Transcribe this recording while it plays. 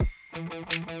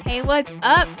Hey, what's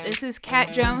up? This is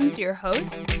Kat Jones, your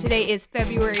host. Today is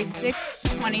February 6th,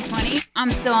 2020.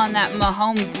 I'm still on that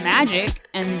Mahomes magic,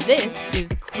 and this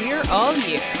is Queer All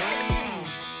Year.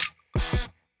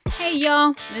 Hey,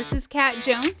 y'all. This is Kat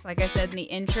Jones, like I said in the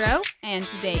intro, and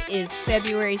today is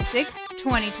February 6th,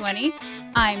 2020.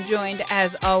 I'm joined,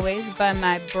 as always, by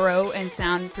my bro and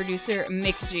sound producer,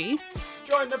 Mick G.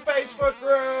 Join the Facebook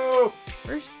group!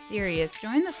 For serious,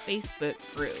 join the Facebook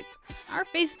group. Our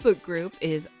Facebook group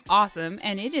is awesome,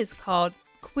 and it is called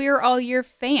Queer All Year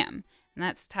Fam. And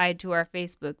that's tied to our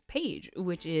Facebook page,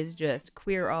 which is just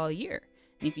Queer All Year.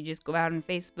 And if you just go out on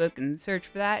Facebook and search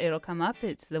for that, it'll come up.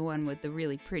 It's the one with the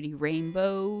really pretty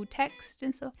rainbow text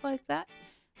and stuff like that.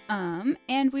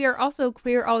 And we are also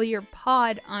Queer All Year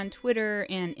Pod on Twitter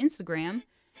and Instagram.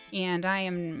 And I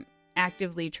am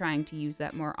actively trying to use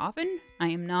that more often. I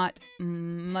am not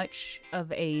much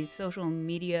of a social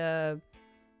media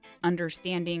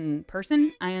understanding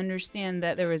person. I understand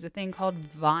that there was a thing called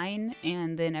Vine,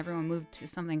 and then everyone moved to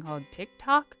something called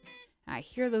TikTok. I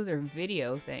hear those are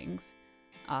video things.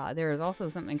 There is also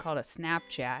something called a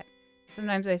Snapchat.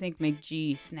 Sometimes I think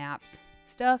McG snaps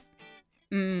stuff.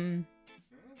 I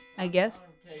guess. On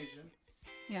occasion.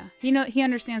 Yeah, he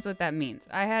understands what that means.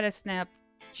 I had a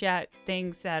Snapchat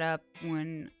thing set up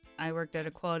when I worked at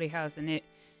a quality house, and it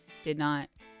did not.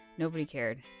 Nobody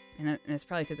cared. And that's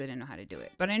probably because I didn't know how to do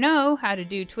it. But I know how to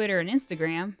do Twitter and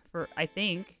Instagram I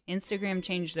think. Instagram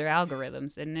changed their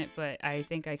algorithms, didn't it? But I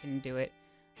think I can do it.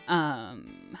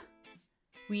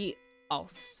 We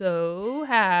also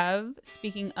have,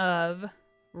 speaking of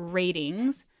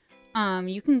ratings,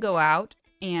 you can go out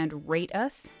and rate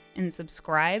us and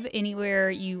subscribe anywhere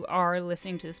you are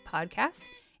listening to this podcast.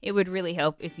 It would really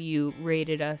help if you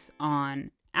rated us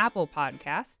on Apple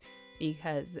Podcasts,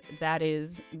 because that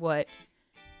is what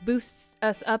boosts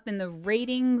us up in the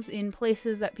ratings in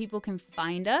places that people can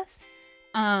find us.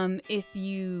 If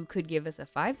you could give us a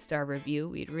 5-star review,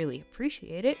 we'd really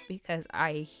appreciate it, because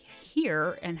I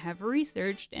hear and have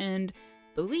researched and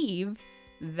believe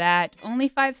that only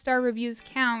 5-star reviews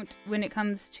count when it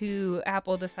comes to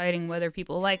Apple deciding whether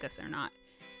people like us or not.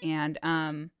 And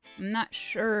I'm not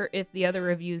sure if the other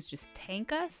reviews just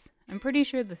tank us. I'm pretty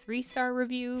sure the 3-star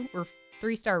review or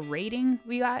 3-star rating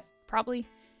we got probably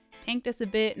tanked us a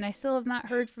bit, and I still have not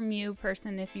heard from you,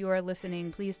 person. If you are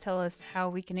listening, please tell us how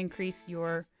we can increase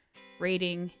your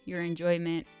rating, your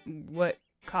enjoyment, what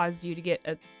caused you to get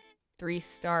a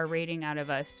 3-star rating out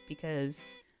of us, because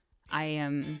I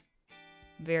am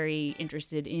very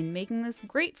interested in making this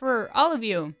great for all of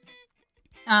you.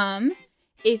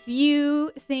 If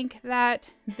you think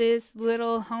that this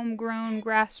little homegrown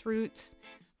grassroots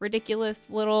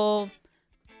ridiculous little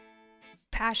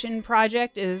passion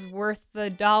project is worth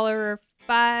the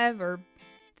 $1.05 or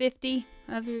 $50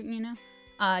 of your,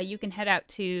 you can head out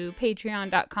to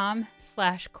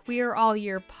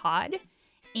patreon.com/queerallyearpod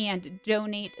and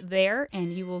donate there,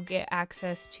 and you will get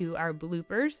access to our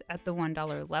bloopers at the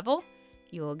 $1 level.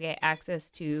 You will get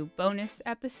access to bonus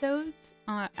episodes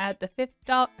at the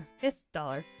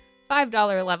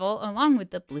 $5 level, along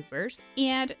with the bloopers.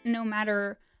 And no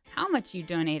matter how much you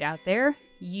donate out there,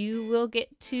 you will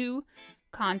get to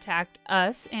contact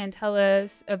us and tell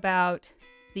us about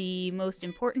the most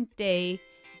important day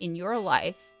in your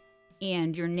life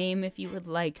and your name if you would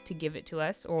like to give it to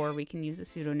us, or we can use a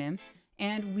pseudonym,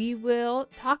 and we will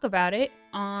talk about it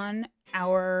on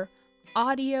our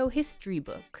audio history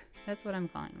book. That's what I'm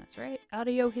calling this, right?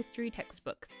 Audio history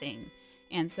textbook thing.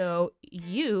 And so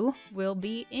you will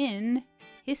be in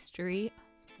history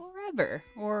forever,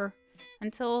 or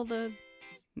until the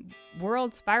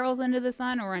world spirals into the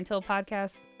sun, or until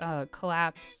podcasts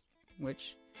collapse,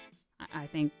 which I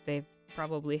think they've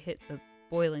probably hit the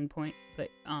boiling point. But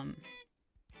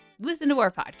listen to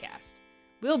our podcast.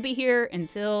 We'll be here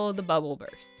until the bubble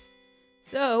bursts.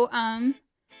 So I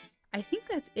think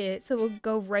that's it. So we'll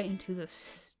go right into the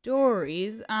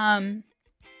stories.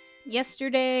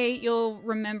 Yesterday, you'll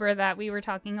remember that we were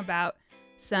talking about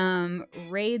some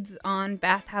raids on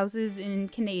bathhouses in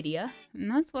Canada,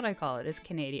 and that's what I call it, is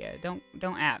Canada. Don't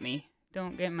at me.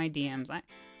 Don't get in my DMs. I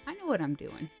know what I'm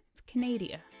doing. It's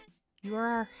Canada. You are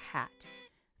our hat.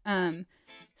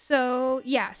 So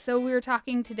we were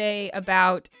talking today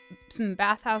about some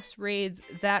bathhouse raids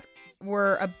that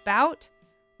were about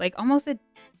like almost a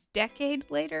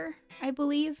decade later, I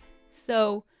believe.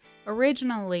 So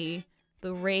originally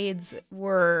the raids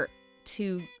were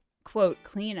to, quote,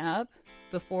 clean up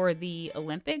before the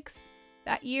Olympics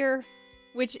that year,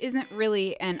 which isn't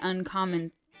really an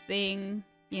uncommon thing,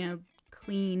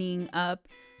 cleaning up.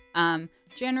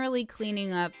 Generally,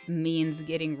 cleaning up means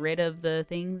getting rid of the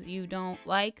things you don't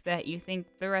like that you think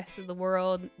the rest of the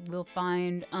world will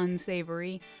find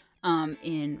unsavory.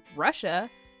 In Russia,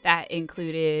 that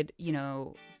included,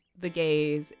 the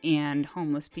gays and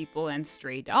homeless people and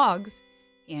stray dogs.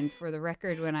 And for the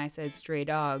record, when I said stray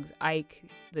dogs, Ike,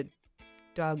 the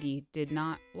doggy, did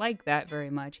not like that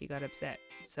very much. He got upset.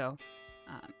 So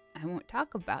I won't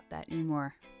talk about that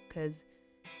anymore because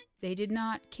they did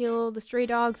not kill the stray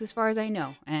dogs as far as I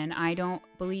know. And I don't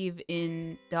believe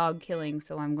in dog killing,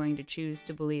 so I'm going to choose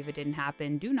to believe it didn't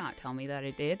happen. Do not tell me that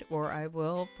it did, or I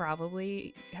will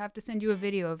probably have to send you a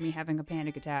video of me having a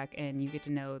panic attack and you get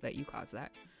to know that you caused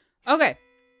that. Okay.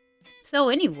 So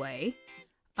anyway,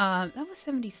 that was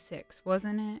 76,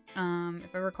 wasn't it?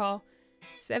 If I recall.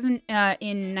 In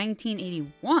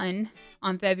 1981,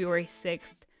 on February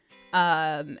 6th,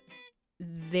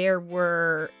 there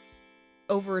were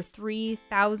over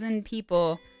 3,000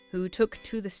 people who took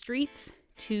to the streets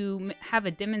to have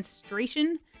a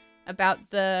demonstration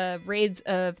about the raids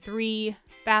of 3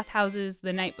 bathhouses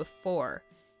the night before.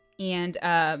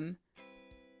 And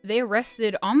they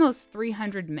arrested almost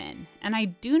 300 men. And I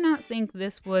do not think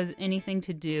this was anything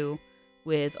to do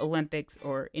with Olympics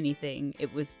or anything.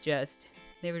 It was just,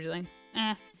 they were just like,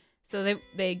 eh. So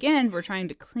they again were trying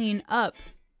to clean up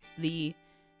the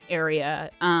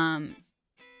area.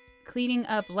 Cleaning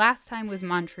up last time was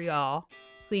Montreal.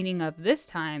 Cleaning up this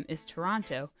time is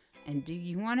Toronto. And do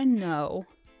you want to know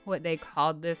what they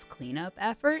called this cleanup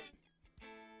effort?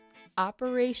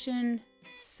 Operation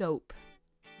Soap.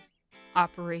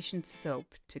 Operation Soap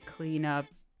to clean up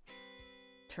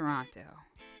Toronto.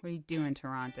 What are you doing,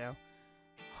 Toronto?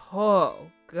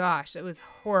 Oh, gosh, that was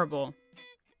horrible.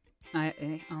 Oh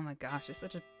my gosh, it's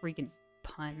such a freaking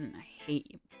pun. I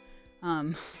hate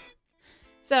you.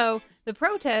 So, the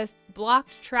protest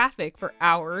blocked traffic for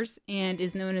hours and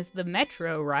is known as the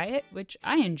Metro Riot, which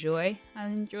I enjoy. I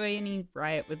enjoy any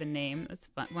riot with a name. That's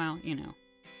fun. Well,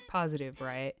 positive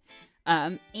riot.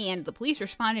 And the police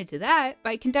responded to that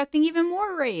by conducting even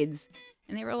more raids.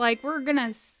 And they were like, we're going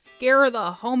to scare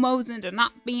the homos into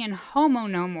not being homo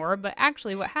no more. But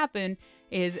actually what happened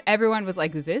is everyone was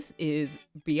like, this is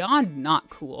beyond not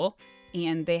cool.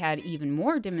 And they had even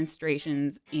more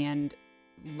demonstrations and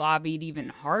lobbied even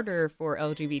harder for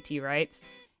LGBT rights.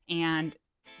 And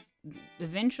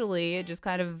eventually it just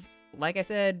kind of, like I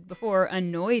said before,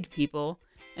 annoyed people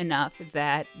enough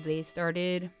that they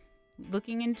started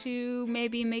looking into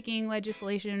maybe making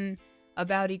legislation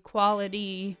about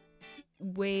equality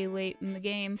way late in the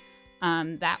game.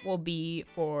 That will be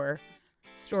for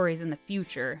stories in the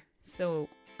future. So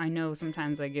I know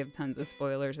sometimes I give tons of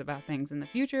spoilers about things in the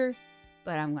future,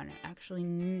 but I'm going to actually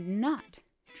not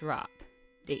drop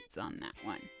dates on that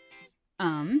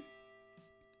one.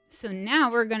 So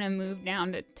now we're going to move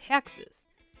down to Texas.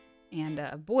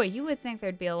 And boy, you would think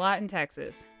there'd be a lot in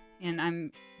Texas. And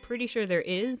I'm pretty sure there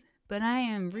is, but I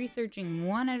am researching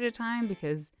one at a time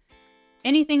because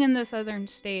anything in the southern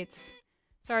states,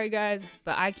 sorry guys,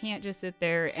 but I can't just sit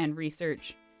there and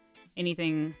research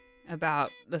anything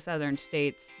about the southern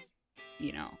states.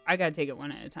 I gotta take it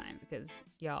one at a time because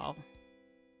y'all,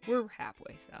 we're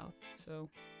halfway south, so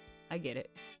I get it.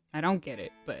 I don't get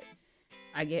it, but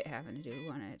I get having to do it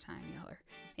one at a time, y'all.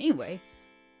 Anyway,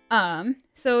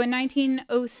 so in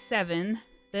 1907,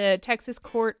 the Texas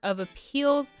Court of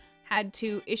Appeals had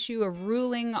to issue a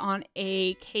ruling on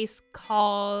a case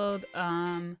called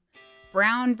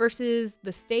Brown versus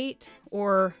the state,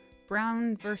 or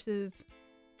Brown versus,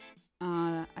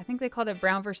 I think they called it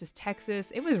Brown versus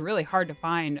Texas. It was really hard to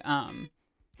find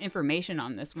information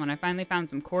on this one. I finally found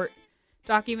some court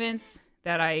documents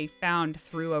that I found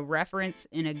through a reference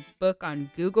in a book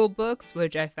on Google Books,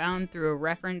 which I found through a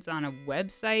reference on a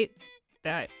website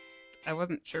that I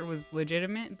wasn't sure was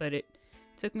legitimate, but it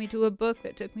took me to a book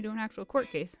that took me to an actual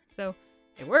court case. So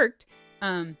it worked.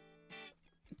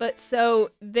 But so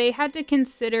they had to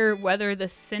consider whether the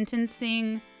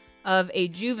sentencing of a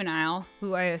juvenile,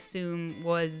 who I assume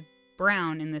was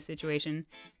Brown in this situation,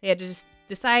 they had to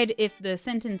decide if the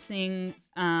sentencing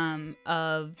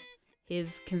of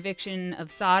his conviction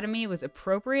of sodomy was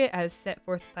appropriate as set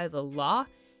forth by the law.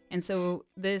 And so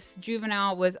this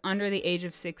juvenile was under the age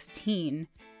of 16.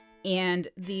 And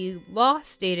the law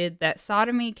stated that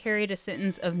sodomy carried a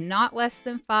sentence of not less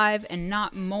than 5 and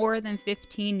not more than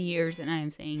 15 years. And I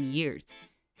am saying years.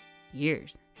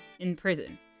 Years in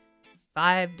prison.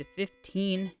 5 to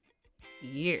 15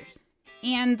 years.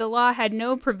 And the law had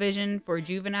no provision for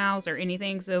juveniles or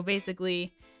anything. So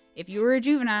basically, if you were a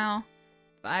juvenile,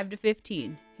 5 to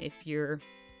 15. If you're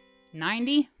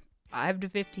 90, 5 to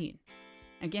 15.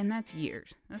 Again, that's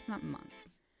years. That's not months.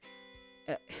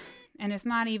 and it's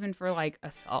not even for like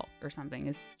assault or something.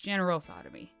 It's general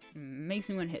sodomy. Makes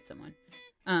me want to hit someone.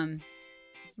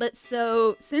 But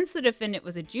so since the defendant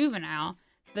was a juvenile,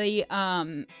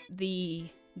 the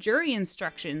jury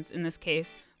instructions in this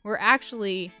case were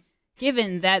actually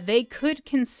given that they could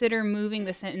consider moving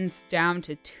the sentence down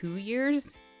to 2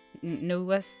 years, no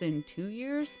less than 2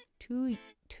 years, 2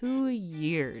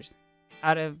 years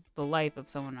out of the life of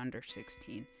someone under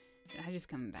 16. I just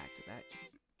coming back to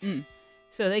that.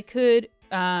 So they could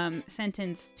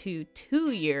sentence to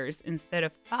 2 years instead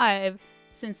of 5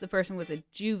 since the person was a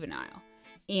juvenile.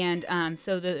 And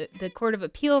so the Court of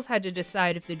Appeals had to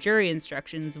decide if the jury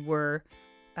instructions were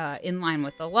in line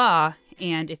with the law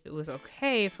and if it was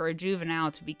okay for a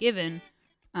juvenile to be given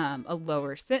a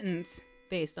lower sentence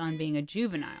based on being a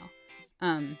juvenile.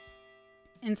 And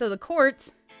so the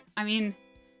courts, I mean,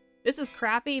 this is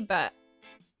crappy, but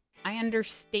I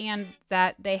understand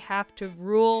that they have to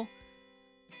rule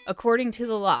according to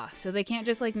the law. So they can't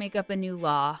just like make up a new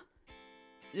law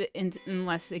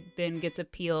unless it then gets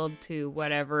appealed to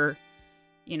whatever,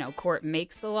 court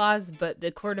makes the laws. But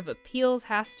the Court of Appeals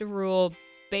has to rule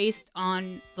based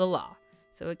on the law.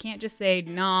 So it can't just say,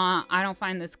 nah, I don't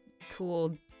find this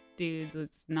cool, dudes.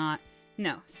 It's not.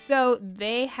 No. So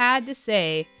they had to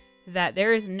say that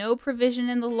there is no provision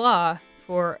in the law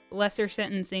for lesser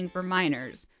sentencing for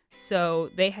minors. So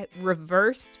they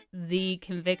reversed the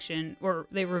conviction, or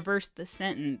they reversed the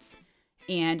sentence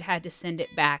and had to send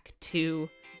it back to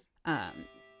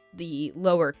the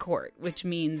lower court, which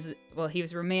means, well, he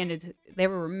was remanded. They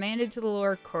were remanded to the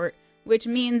lower court, which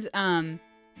means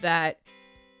that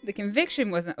the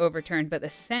conviction wasn't overturned, but the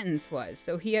sentence was.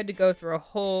 So he had to go through a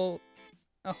whole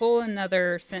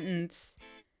another sentencing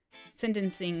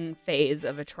phase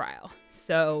of a trial.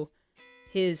 So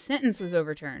his sentence was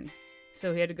overturned.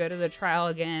 So he had to go to the trial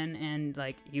again, and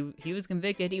like he was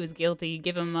convicted, he was guilty.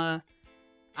 Give him a.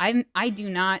 I do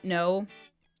not know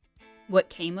what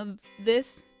came of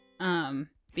this,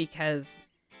 because,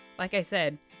 like I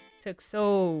said, it took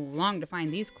so long to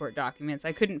find these court documents.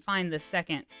 I couldn't find the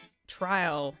second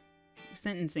trial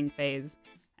sentencing phase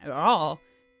at all.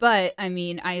 But I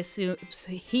mean, I assume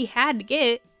so he had to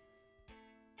get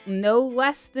no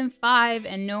less than 5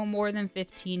 and no more than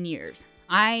 15 years.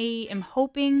 I am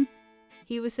hoping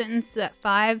he was sentenced to that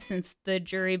 5 since the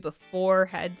jury before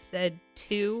had said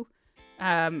 2.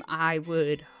 I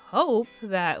would hope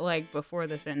that, like, before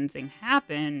the sentencing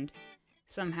happened,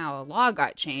 somehow a law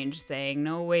got changed saying,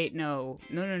 no, wait, no.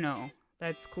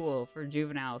 That's cool. For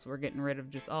juveniles, we're getting rid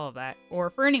of just all of that. Or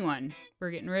for anyone,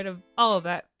 we're getting rid of all of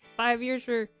that. 5 years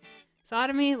for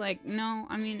sodomy? Like, no.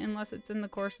 I mean, unless it's in the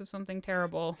course of something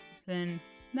terrible, then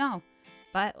no.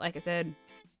 But, like I said,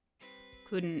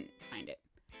 couldn't find it.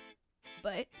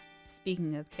 But,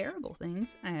 speaking of terrible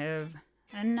things, I have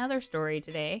another story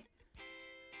today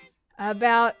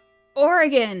about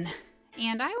Oregon.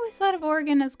 And I always thought of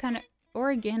Oregon as kind of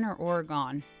Oregon or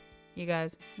Oregon. You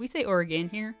guys, we say Oregon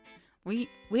here. We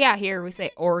out here, we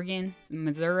say Oregon,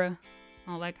 Missouri,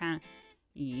 all that kind of,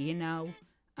 it's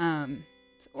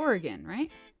Oregon, right?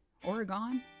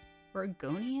 Oregon?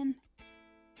 Oregonian?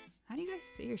 How do you guys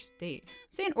say your state?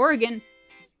 I'm saying Oregon.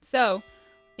 So,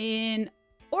 in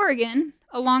Oregon,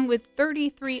 along with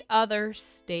 33 other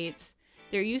states,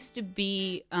 there used to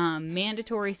be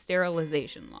mandatory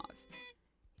sterilization laws,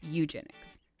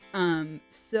 eugenics.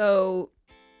 So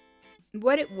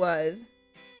what it was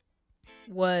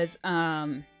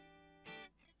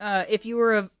if you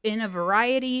were in a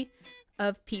variety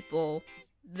of people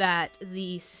that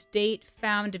the state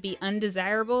found to be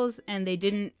undesirables and they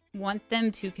didn't want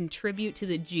them to contribute to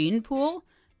the gene pool,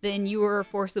 then you were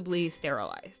forcibly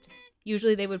sterilized.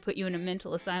 Usually they would put you in a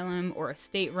mental asylum or a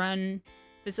state-run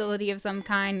facility of some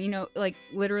kind. Like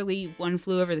literally One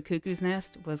Flew Over the Cuckoo's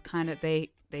Nest was kind of, they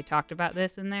talked about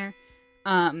this in there.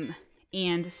 And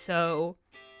so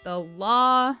the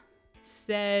law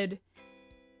said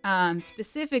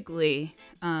specifically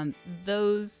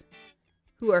those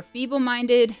who are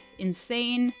feeble-minded,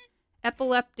 insane,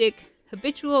 epileptic,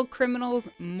 habitual criminals,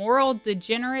 moral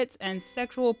degenerates, and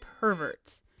sexual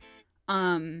perverts.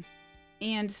 And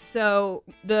so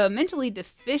the mentally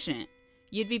deficient,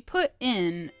 you'd be put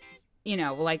in,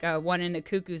 like a One in a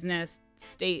Cuckoo's Nest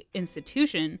state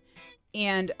institution.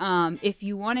 And if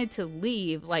you wanted to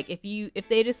leave, like if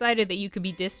they decided that you could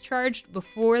be discharged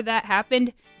before that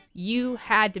happened, you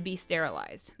had to be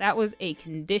sterilized. That was a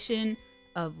condition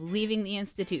of leaving the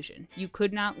institution. You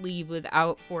could not leave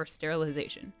without forced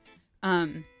sterilization.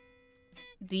 I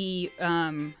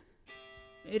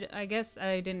guess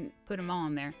I didn't put them all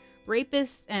in there.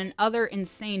 Rapists and other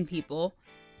insane people,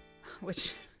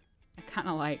 which kind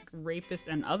of like rapists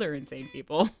and other insane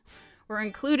people, were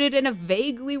included in a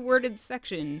vaguely worded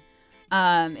section.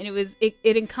 And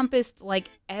it encompassed like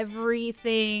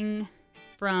everything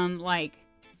from like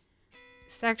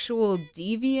sexual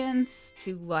deviance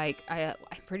to like I'm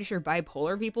pretty sure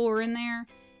bipolar people were in there.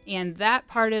 And that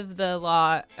part of the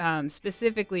law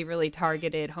specifically really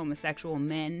targeted homosexual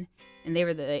men, and they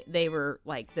were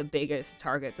like the biggest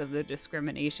targets of the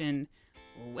discrimination.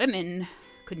 Women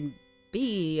couldn't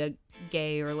be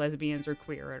gay or lesbians or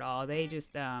queer at all. They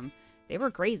just they were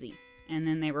crazy, and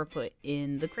then they were put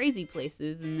in the crazy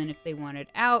places, and then if they wanted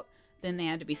out, then they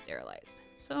had to be sterilized.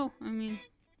 So I mean,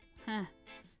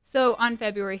 So on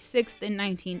February 6th in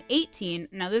 1918,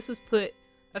 now this was put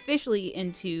officially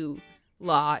into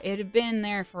law. It had been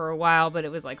there for a while, but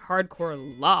it was like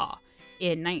hardcore law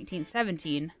in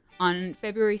 1917. On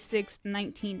February 6th,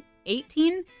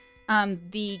 1918,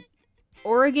 the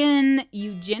Oregon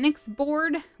Eugenics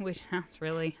Board, which sounds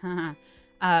really,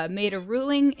 made a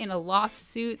ruling in a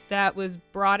lawsuit that was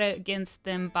brought against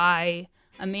them by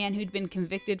a man who'd been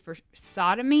convicted for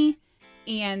sodomy.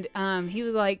 And he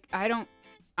was like,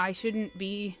 I shouldn't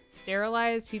be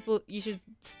sterilized. People, you should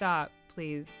stop,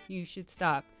 please. You should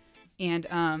stop.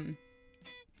 And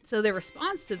so the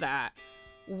response to that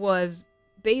was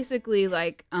basically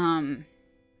like, I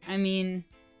mean,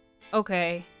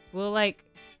 okay, we'll like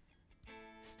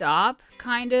stop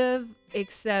kind of,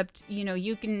 except, you know,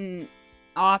 you can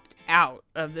opt out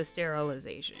of the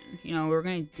sterilization. You know, we're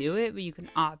going to do it, but you can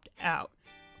opt out.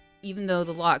 Even though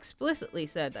the law explicitly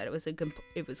said that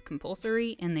it was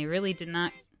compulsory, and they really did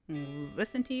not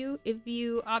listen to you if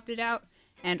you opted out.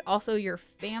 And also your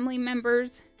family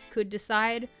members could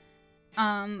decide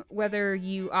whether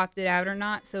you opted out or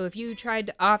not. So if you tried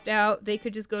to opt out, they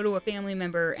could just go to a family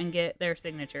member and get their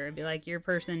signature and be like, your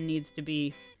person needs to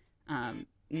be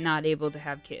not able to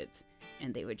have kids.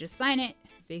 And they would just sign it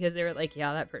because they were like,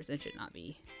 yeah, that person should not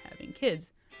be having kids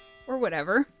or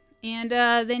whatever. And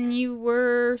then you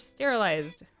were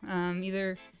sterilized,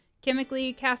 either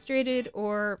chemically castrated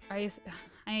or I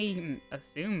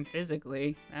assume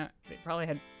physically. They probably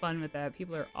had fun with that.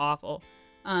 People are awful.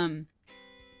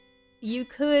 You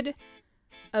could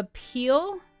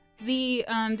appeal the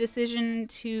decision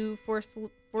to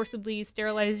forcibly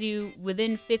sterilize you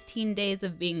within 15 days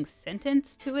of being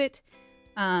sentenced to it.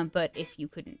 But if you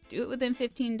couldn't do it within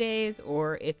 15 days,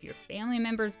 or if your family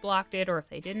members blocked it, or if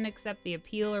they didn't accept the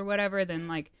appeal or whatever, then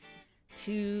like,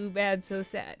 too bad, so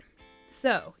sad.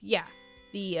 So yeah,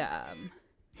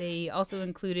 they also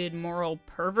included moral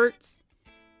perverts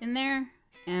in there,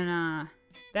 and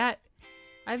that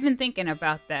I've been thinking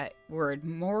about that word,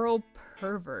 moral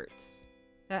perverts.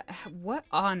 What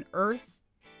on earth?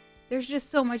 There's just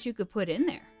so much you could put in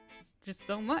there, just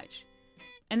so much.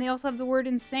 And they also have the word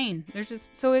insane.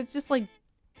 So it's just like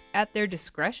at their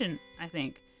discretion, I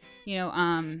think. You know,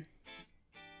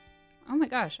 oh my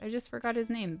gosh, I just forgot his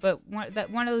name. But one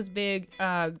of those big,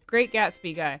 Great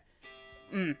Gatsby guy.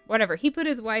 Whatever. He put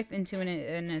his wife into an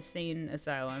insane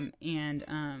asylum, and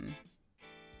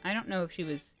I don't know if she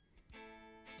was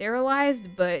sterilized,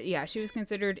 but yeah, she was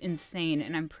considered insane,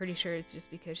 and I'm pretty sure it's just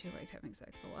because she liked having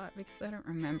sex a lot, because I don't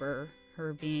remember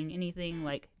her being anything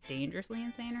like dangerously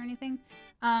insane or anything.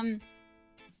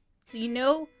 So you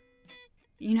know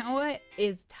what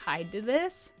is tied to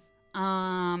this?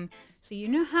 So you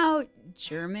know how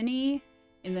Germany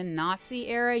in the Nazi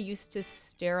era used to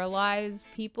sterilize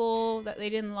people that they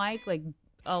didn't like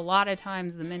a lot of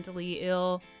times the mentally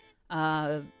ill,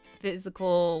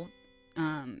 physically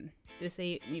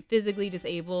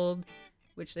disabled,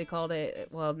 which they called it,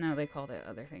 well, no, they called it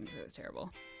other things. It was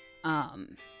terrible.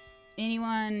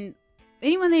 Anyone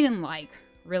they didn't like,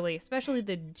 really, especially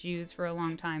the Jews for a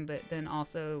long time, but then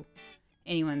also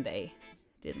anyone they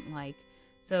didn't like.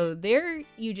 So their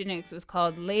eugenics was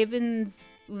called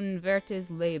Lebensunwertes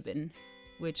Leben,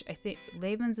 which I think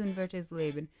Lebensunwertes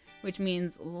Leben, which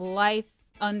means life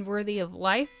unworthy of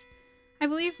life, I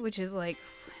believe, which is like,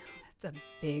 that's a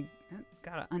big,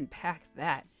 gotta unpack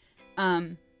that.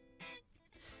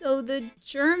 So the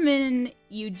German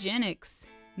eugenics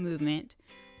movement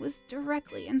was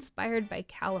directly inspired by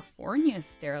California's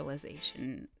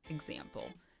sterilization example,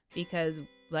 because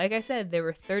like I said, there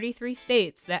were 33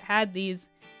 states that had these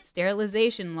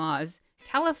sterilization laws.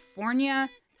 California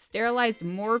sterilized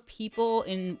more people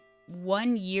in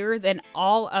 1 year than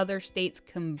all other states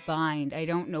combined. I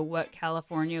don't know what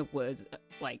California was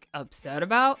like upset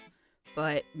about,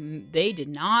 but they did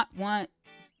not want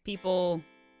people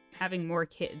having more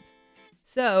kids.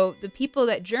 So the people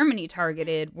that Germany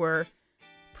targeted were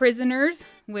prisoners,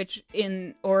 which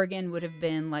in Oregon would have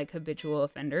been like habitual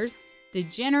offenders,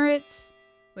 degenerates,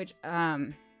 which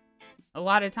a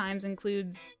lot of times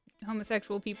includes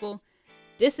homosexual people.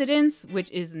 Dissidents, which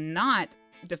is not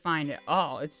defined at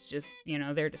all, it's just,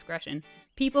 their discretion.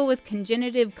 People with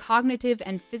congenital cognitive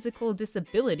and physical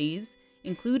disabilities,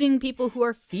 including people who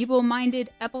are feeble-minded,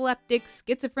 epileptic,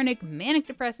 schizophrenic, manic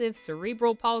depressive,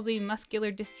 cerebral palsy,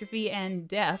 muscular dystrophy, and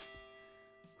deaf.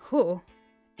 Whew.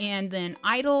 And then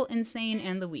idle, insane,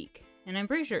 and the weak. And I'm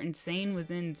pretty sure insane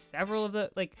was in several of the,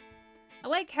 I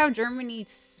like how Germany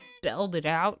spelled it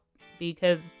out,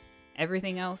 because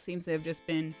everything else seems to have just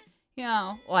been,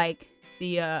 like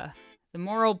the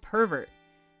moral pervert,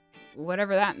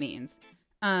 whatever that means.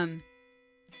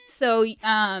 So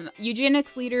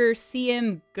eugenics leader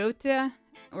C.M. Goethe,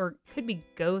 or could be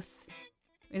Goethe,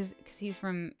 is because he's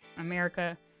from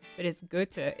America, but it's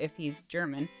Goethe if he's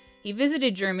German. He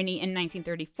visited Germany in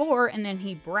 1934, and then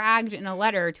he bragged in a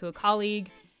letter to a colleague,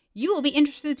 "You will be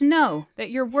interested to know that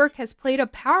your work has played a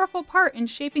powerful part in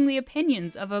shaping the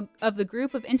opinions of the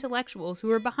group of intellectuals who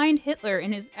were behind Hitler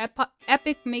in his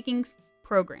epic-making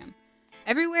program.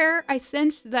 Everywhere I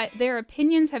sense that their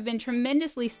opinions have been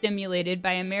tremendously stimulated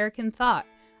by American thought.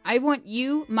 I want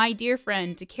you, my dear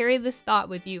friend, to carry this thought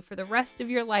with you for the rest of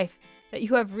your life, that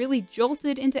you have really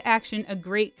jolted into action a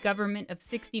great government of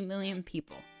 60 million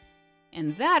people."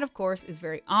 And that, of course, is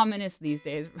very ominous these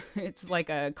days. It's like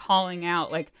a calling out,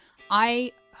 like,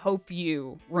 I hope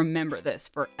you remember this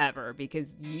forever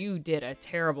because you did a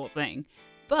terrible thing.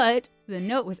 But the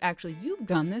note was actually, you've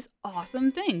done this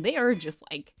awesome thing. They are just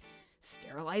like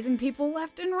sterilizing people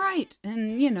left and right.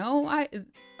 And,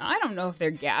 I don't know if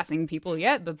they're gassing people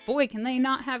yet, but boy, can they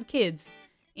not have kids.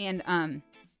 And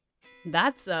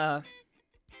that's so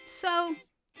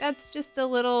that's just a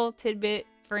little tidbit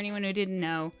for anyone who didn't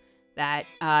know, that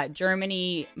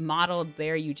Germany modeled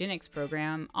their eugenics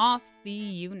program off the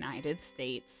United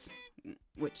States,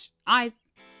 which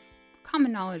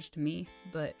common knowledge to me,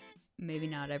 but maybe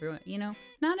not everyone,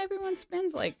 not everyone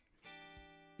spends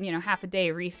half a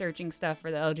day researching stuff for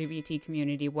the LGBT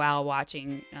community while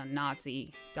watching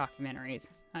Nazi documentaries,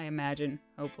 I imagine,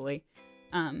 hopefully.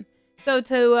 So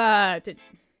to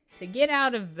get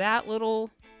out of that little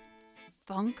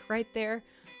funk right there,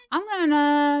 I'm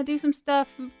gonna do some stuff.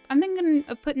 I'm thinking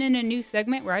of putting in a new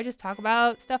segment where I just talk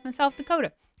about stuff in South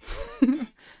Dakota.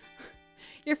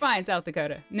 You're fine, South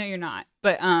Dakota. No, you're not.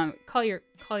 But call your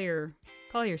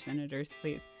senators,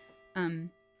 please.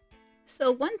 So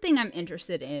one thing I'm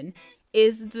interested in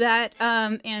is that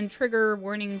and trigger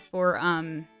warning for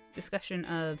discussion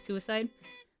of suicide,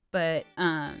 but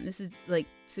this is like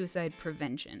suicide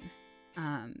prevention.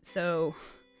 So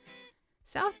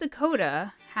South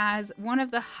Dakota has one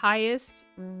of the highest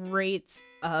rates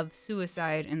of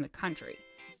suicide in the country,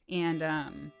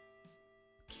 and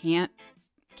can't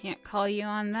call you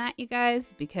on that, you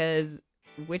guys, because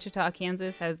Wichita,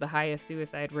 Kansas has the highest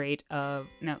suicide rate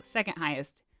second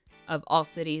highest of all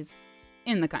cities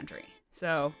in the country.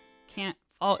 So can't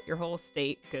fault your whole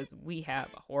state, because we have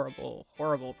a horrible,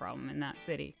 horrible problem in that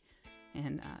city,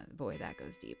 and boy, that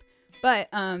goes deep. But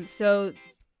so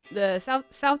the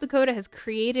South Dakota has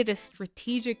created a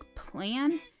strategic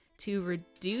plan to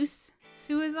reduce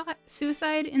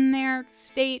suicide in their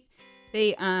state.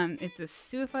 It's a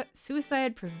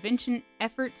suicide prevention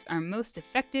efforts are most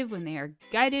effective when they are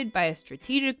guided by a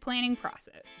strategic planning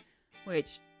process,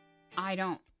 which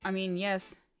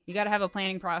yes, you got to have a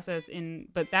planning process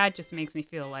but that just makes me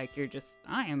feel like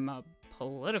I am a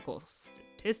political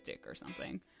statistic or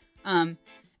something.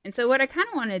 And so what I kind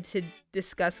of wanted to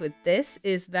discuss with this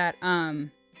is that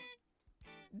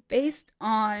based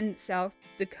on South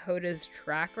Dakota's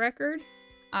track record,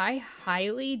 I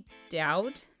highly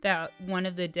doubt that one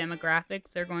of the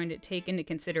demographics they're going to take into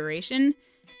consideration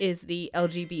is the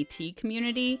LGBT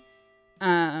community.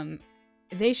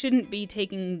 They shouldn't be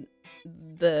taking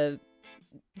the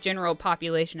general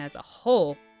population as a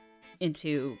whole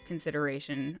into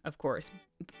consideration, of course.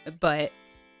 But,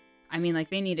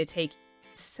 they need to take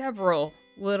several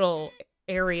little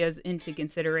areas into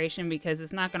consideration, because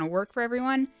it's not going to work for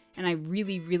everyone. And I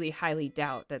really, really highly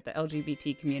doubt that the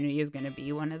LGBT community is going to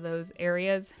be one of those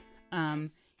areas.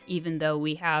 Even though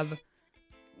we have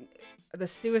the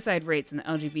suicide rates in the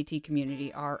LGBT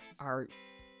community are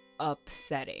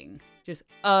upsetting, just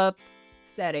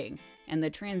upsetting. And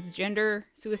the transgender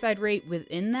suicide rate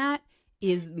within that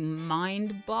is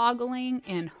mind-boggling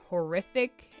and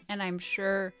horrific. And I'm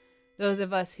sure those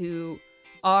of us who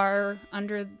are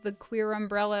under the queer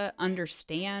umbrella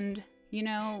understand,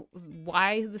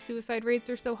 why the suicide rates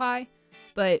are so high,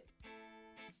 but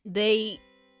they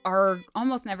are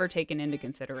almost never taken into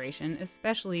consideration,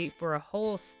 especially for a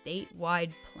whole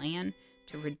statewide plan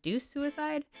to reduce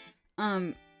suicide.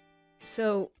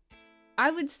 So I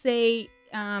would say,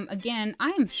 again, I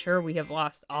am sure we have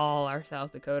lost all our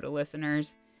South Dakota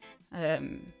listeners.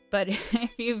 But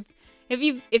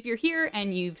if you're here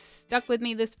and you've stuck with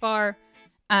me this far,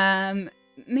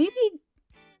 maybe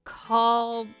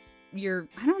call your,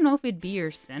 I don't know if it'd be your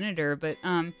senator, but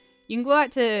you can go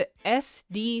out to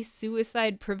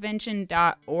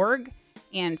sdsuicideprevention.org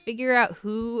and figure out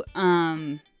who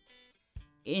in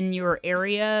your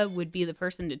area would be the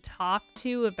person to talk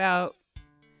to about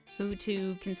who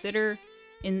to consider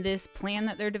in this plan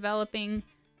that they're developing,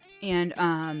 and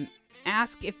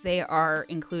ask if they are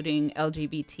including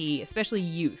LGBT, especially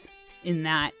youth, in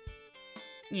that,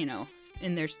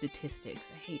 in their statistics.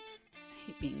 I hate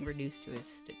being reduced to a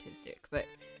statistic, but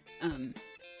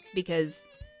because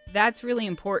that's really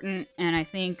important, and I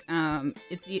think I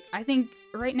think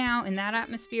right now in that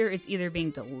atmosphere, it's either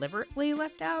being deliberately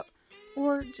left out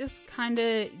or just kind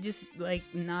of just like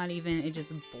not even, it just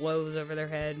blows over their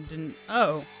head and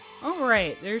oh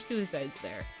right, there's suicides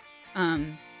there.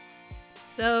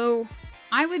 So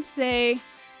I would say,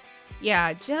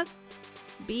 yeah, just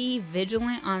be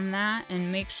vigilant on that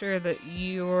and make sure that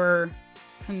your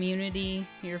community,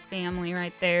 your family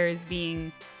right there is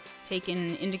being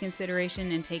taken into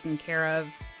consideration and taken care of,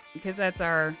 because that's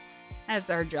our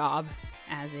job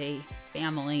as a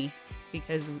family,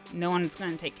 because no one's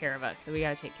going to take care of us, so we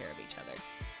got to take care of each other.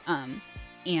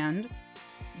 And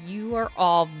you are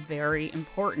all very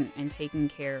important in taking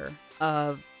care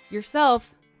of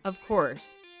yourself, of course.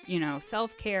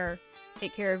 Self-care,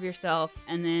 take care of yourself,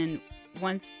 and then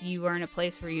once you are in a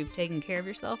place where you've taken care of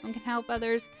yourself and can help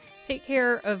others, take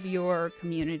care of your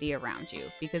community around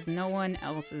you, because no one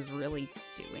else is really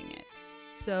doing it.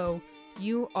 So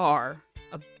you are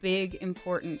a big,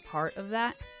 important part of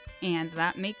that, and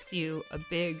that makes you a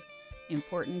big,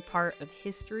 important part of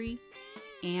history,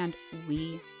 and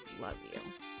we love you.